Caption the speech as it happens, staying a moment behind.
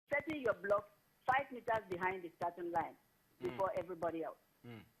carry your block 5 meters behind the starting line before everybody else.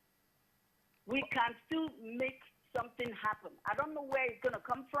 We can still make something happen. I don't know where it's going to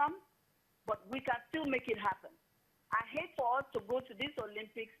come from, but we can still make it happen. I hate for us to go to this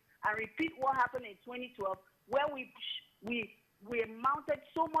Olympics and repeat what happened in 2012, where we mounted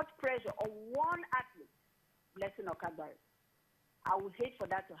so much pressure on one athlete, Blessing Okagbare. I would hate for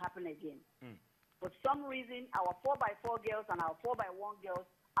that to happen again. For some reason, our 4x4 girls and our 4x1 girls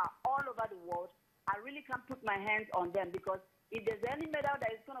are all over the world. I really can't put my hands on them because if there's any medal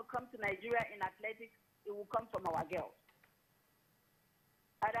that is going to come to Nigeria in athletics, it will come from our girls,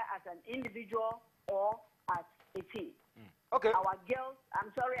 either as an individual or as a team. Okay. Our girls,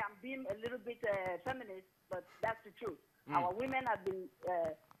 I'm sorry, I'm being a little bit feminist, but that's the truth. Our women have been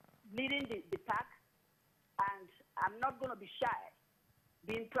leading the pack, and I'm not going to be shy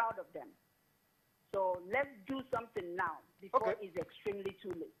being proud of them. So let's do something now before it's extremely too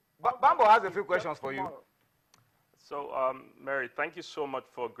late. Bambo has a few questions for you. So, Mary, thank you so much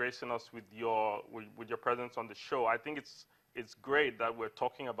for gracing us with your presence on the show. I think it's great that we're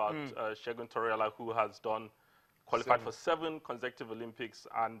talking about Segun Toriola, who has qualified for 7 consecutive Olympics,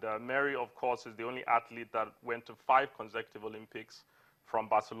 and Mary, of course, is the only athlete that went to 5 consecutive Olympics, from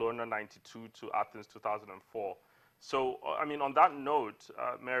Barcelona '92 to Athens 2004. So, I mean, on that note,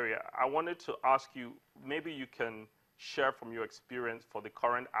 Mary, I wanted to ask you, maybe you can share from your experience for the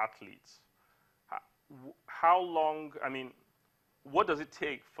current athletes. How long, I mean, what does it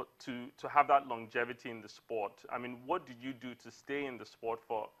take to have that longevity in the sport? I mean, what did you do to stay in the sport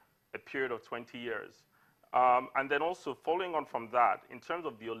for a period of 20 years? And then also, following on from that, in terms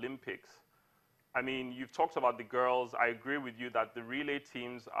of the Olympics, I mean, you've talked about the girls. I agree with you that the relay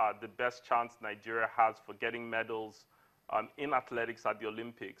teams are the best chance Nigeria has for getting medals in athletics at the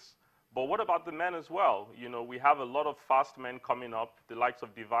Olympics. But what about the men as well? You know, we have a lot of fast men coming up, the likes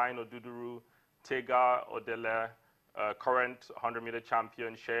of Divine Oduduru, Tega Odele, current 100-meter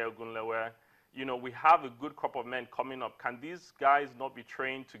champion, Shea Ogunlewe. You know, we have a good crop of men coming up. Can these guys not be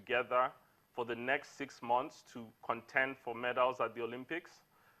trained together for the next 6 months to contend for medals at the Olympics?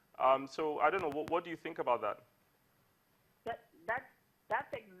 So I don't know, what do you think about that?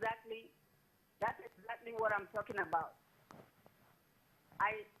 That's exactly what I'm talking about.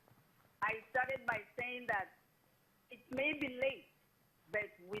 I started by saying that it may be late, but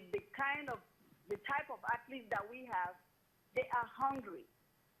with the type of athletes that we have, they are hungry.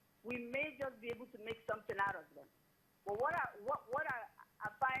 We may just be able to make something out of them. But what I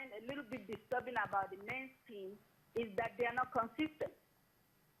find a little bit disturbing about the men's team is that they are not consistent.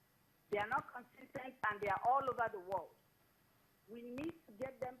 They are not consistent, and they are all over the world. We need to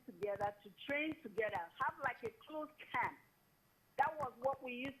get them together, to train together, have like a close camp. That was what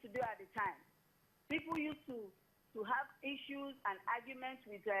we used to do at the time. People used to have issues and arguments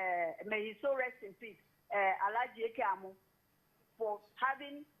with, may he so rest in peace, Alaji Eke-Amu, for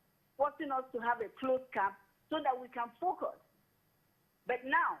forcing us to have a close camp so that we can focus. But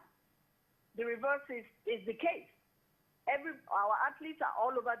now, the reverse is the case. Our athletes are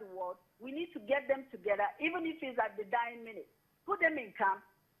all over the world. We need to get them together, even if it's at the dying minute. Put them in camp.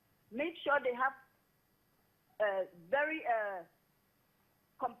 Make sure they have very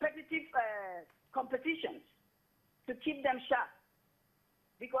competitive competitions to keep them sharp.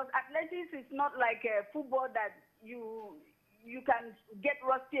 Because athletics is not like football that you can get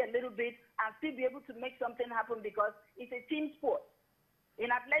rusty a little bit and still be able to make something happen because it's a team sport.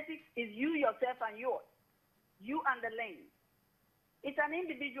 In athletics, it's you, yourself, and yours. You and the lane. It's an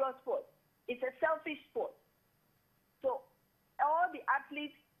individual sport. It's a selfish sport. So all the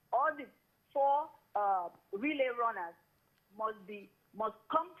athletes, all the 4 relay runners must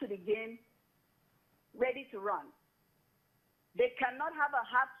come to the game ready to run. They cannot have a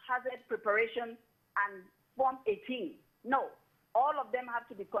haphazard preparation and form a team. No. All of them have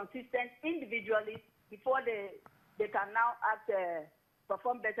to be consistent individually before they can now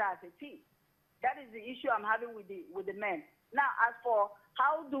perform better as a team. That is the issue I'm having with the men. Now, as for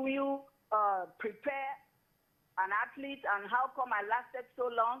how do you prepare an athlete and how come I lasted so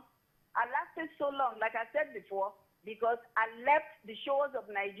long? I lasted so long, like I said before, because I left the shores of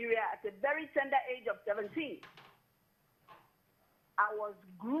Nigeria at a very tender age of 17. I was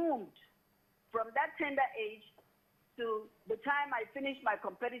groomed from that tender age to the time I finished my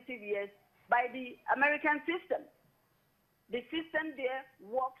competitive years by the American system. The system there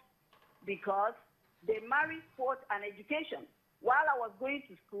works because they marry sport and education. While I was going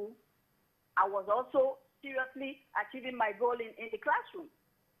to school, I was also seriously achieving my goal in the classroom.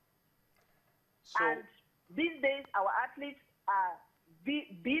 And these days, our athletes are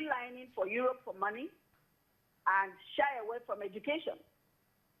beelining for Europe for money and shy away from education.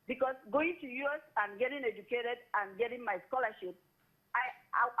 Because going to US and getting educated and getting my scholarship,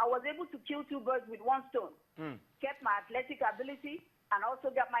 I was able to kill two birds with one stone. Kept my athletic ability and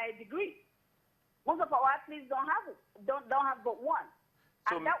also got my degree. Most of our athletes don't have it, don't have but one.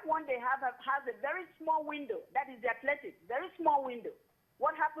 So and that one they have has a very small window. That is the athletics, very small window.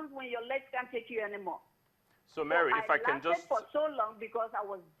 What happens when your legs can't take you anymore? So Mary, if I can just... for so long because I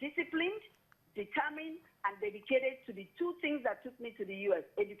was disciplined, determined, and dedicated to the two things that took me to the US,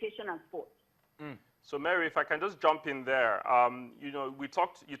 education and sports. So Mary, if I can just jump in there, you know, you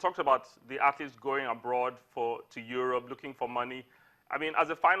talked about the athletes going abroad to Europe, looking for money. I mean, as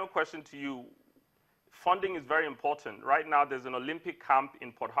a final question to you, funding is very important. Right now, there's an Olympic camp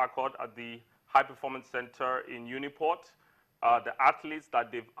in Port Harcourt at the High Performance Center in Uniport. The athletes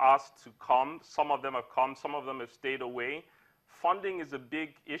that they've asked to come, some of them have come, some of them have stayed away. Funding is a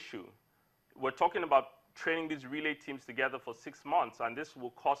big issue. We're talking about training these relay teams together for 6 months, and this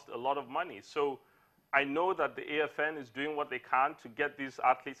will cost a lot of money. So I know that the AFN is doing what they can to get these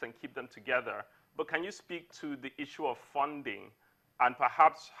athletes and keep them together. But can you speak to the issue of funding and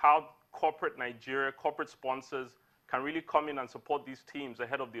perhaps how corporate Nigeria, corporate sponsors can really come in and support these teams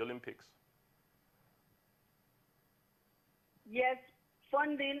ahead of the Olympics? Yes,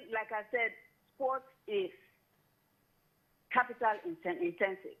 funding, like I said, sports is capital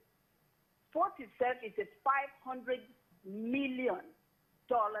intensive. Sports itself is a $500 million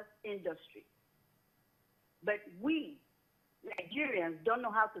industry. But we, Nigerians, don't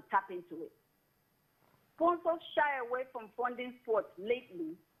know how to tap into it. Sponsors shy away from funding sports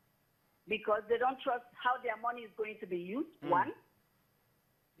lately because they don't trust how their money is going to be used, one.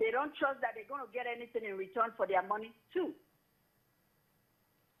 They don't trust that they're going to get anything in return for their money, two.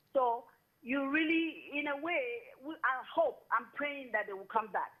 So you really, in a way, I hope, I'm praying that they will come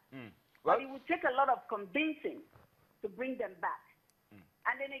back. Well, but it will take a lot of convincing to bring them back.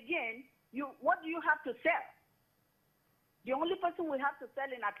 And then again, what do you have to sell? The only person we have to sell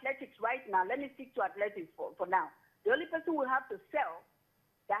in athletics right now, let me stick to athletics for now. The only person we have to sell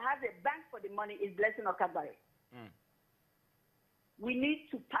that has a bank for the money is Blessing Okabare. We need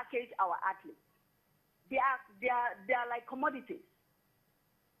to package our athletes. They are like commodities.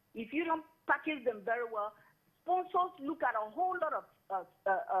 If you don't package them very well, sponsors look at a whole lot of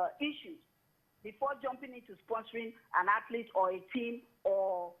issues before jumping into sponsoring an athlete or a team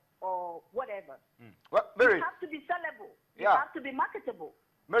or whatever. Well, Mary, you have to be sellable. You have to be marketable.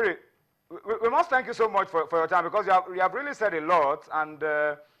 Mary, we must thank you so much for your time because you have really said a lot. And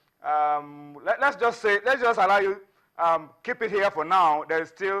let's just allow you keep it here for now. There is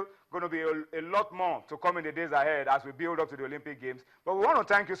still going to be a lot more to come in the days ahead as we build up to the Olympic Games. But we want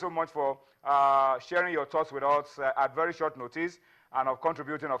to thank you so much for sharing your thoughts with us at very short notice and of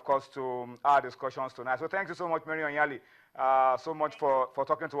contributing, of course, to our discussions tonight. So thank you so much, Mary Onyali, so much for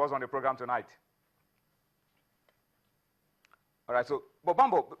talking to us on the program tonight. All right, so, but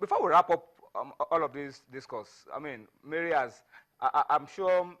Bambo, before we wrap up all of this discourse, I mean, Mary has, I'm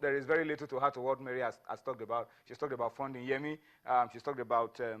sure there is very little to her to what Mary has talked about. She's talked about funding Yemi. She's talked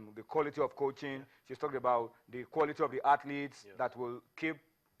about the quality of coaching. She's talked about the quality of the athletes that will keep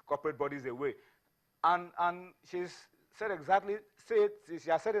corporate bodies away. And she's said exactly, she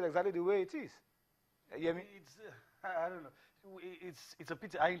has said it exactly the way it is. Yemi? It's, I don't know. It's a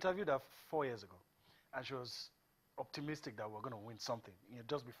pity. I interviewed her 4 years ago, and she was optimistic that we're going to win something,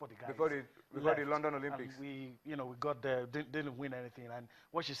 just before the guys before the London Olympics. And we got there, didn't win anything. And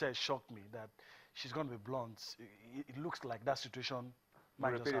what she said shocked me. That she's going to be blunt. It looks like that situation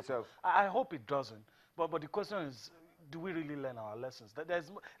might repeat itself. I hope it doesn't. But the question is, do we really learn our lessons?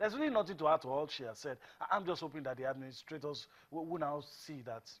 There's really nothing to add to all she has said. I'm just hoping that the administrators will now see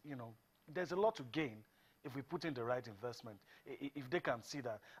that there's a lot to gain if we put in the right investment, if they can see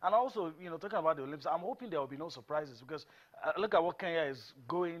that. And also, talking about the Olympics, I'm hoping there will be no surprises because look at what Kenya is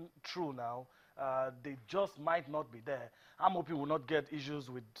going through now. They just might not be there. I'm hoping we'll not get issues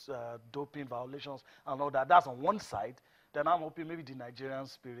with doping violations and all that. That's on one side. Then I'm hoping maybe the Nigerian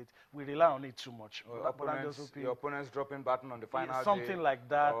spirit, we rely on it too much. Your opponents dropping baton on the final day. Something like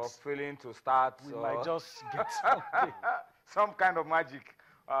that. Or failing to start. We might just get something. Some kind of magic.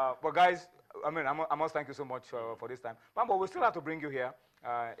 But guys, I mean, I must thank you so much for this time. Bambo, we still have to bring you here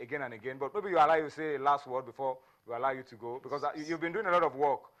again and again. But maybe you allow you to say a last word before we allow you to go. Because you've been doing a lot of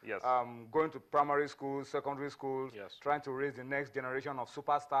work. Yes. Going to primary schools, secondary schools, trying to raise the next generation of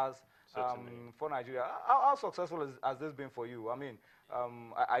superstars for Nigeria. How successful has this been for you? I mean,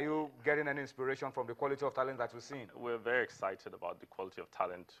 are you getting any inspiration from the quality of talent that we've seen? We're very excited about the quality of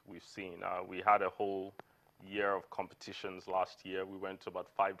talent we've seen. We had a whole year of competitions last year. We went to about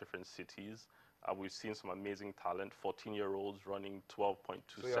 5 different cities. We've seen some amazing talent, 14-year-olds running 12.2 seconds.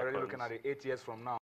 So you're already looking at it 8 years from now.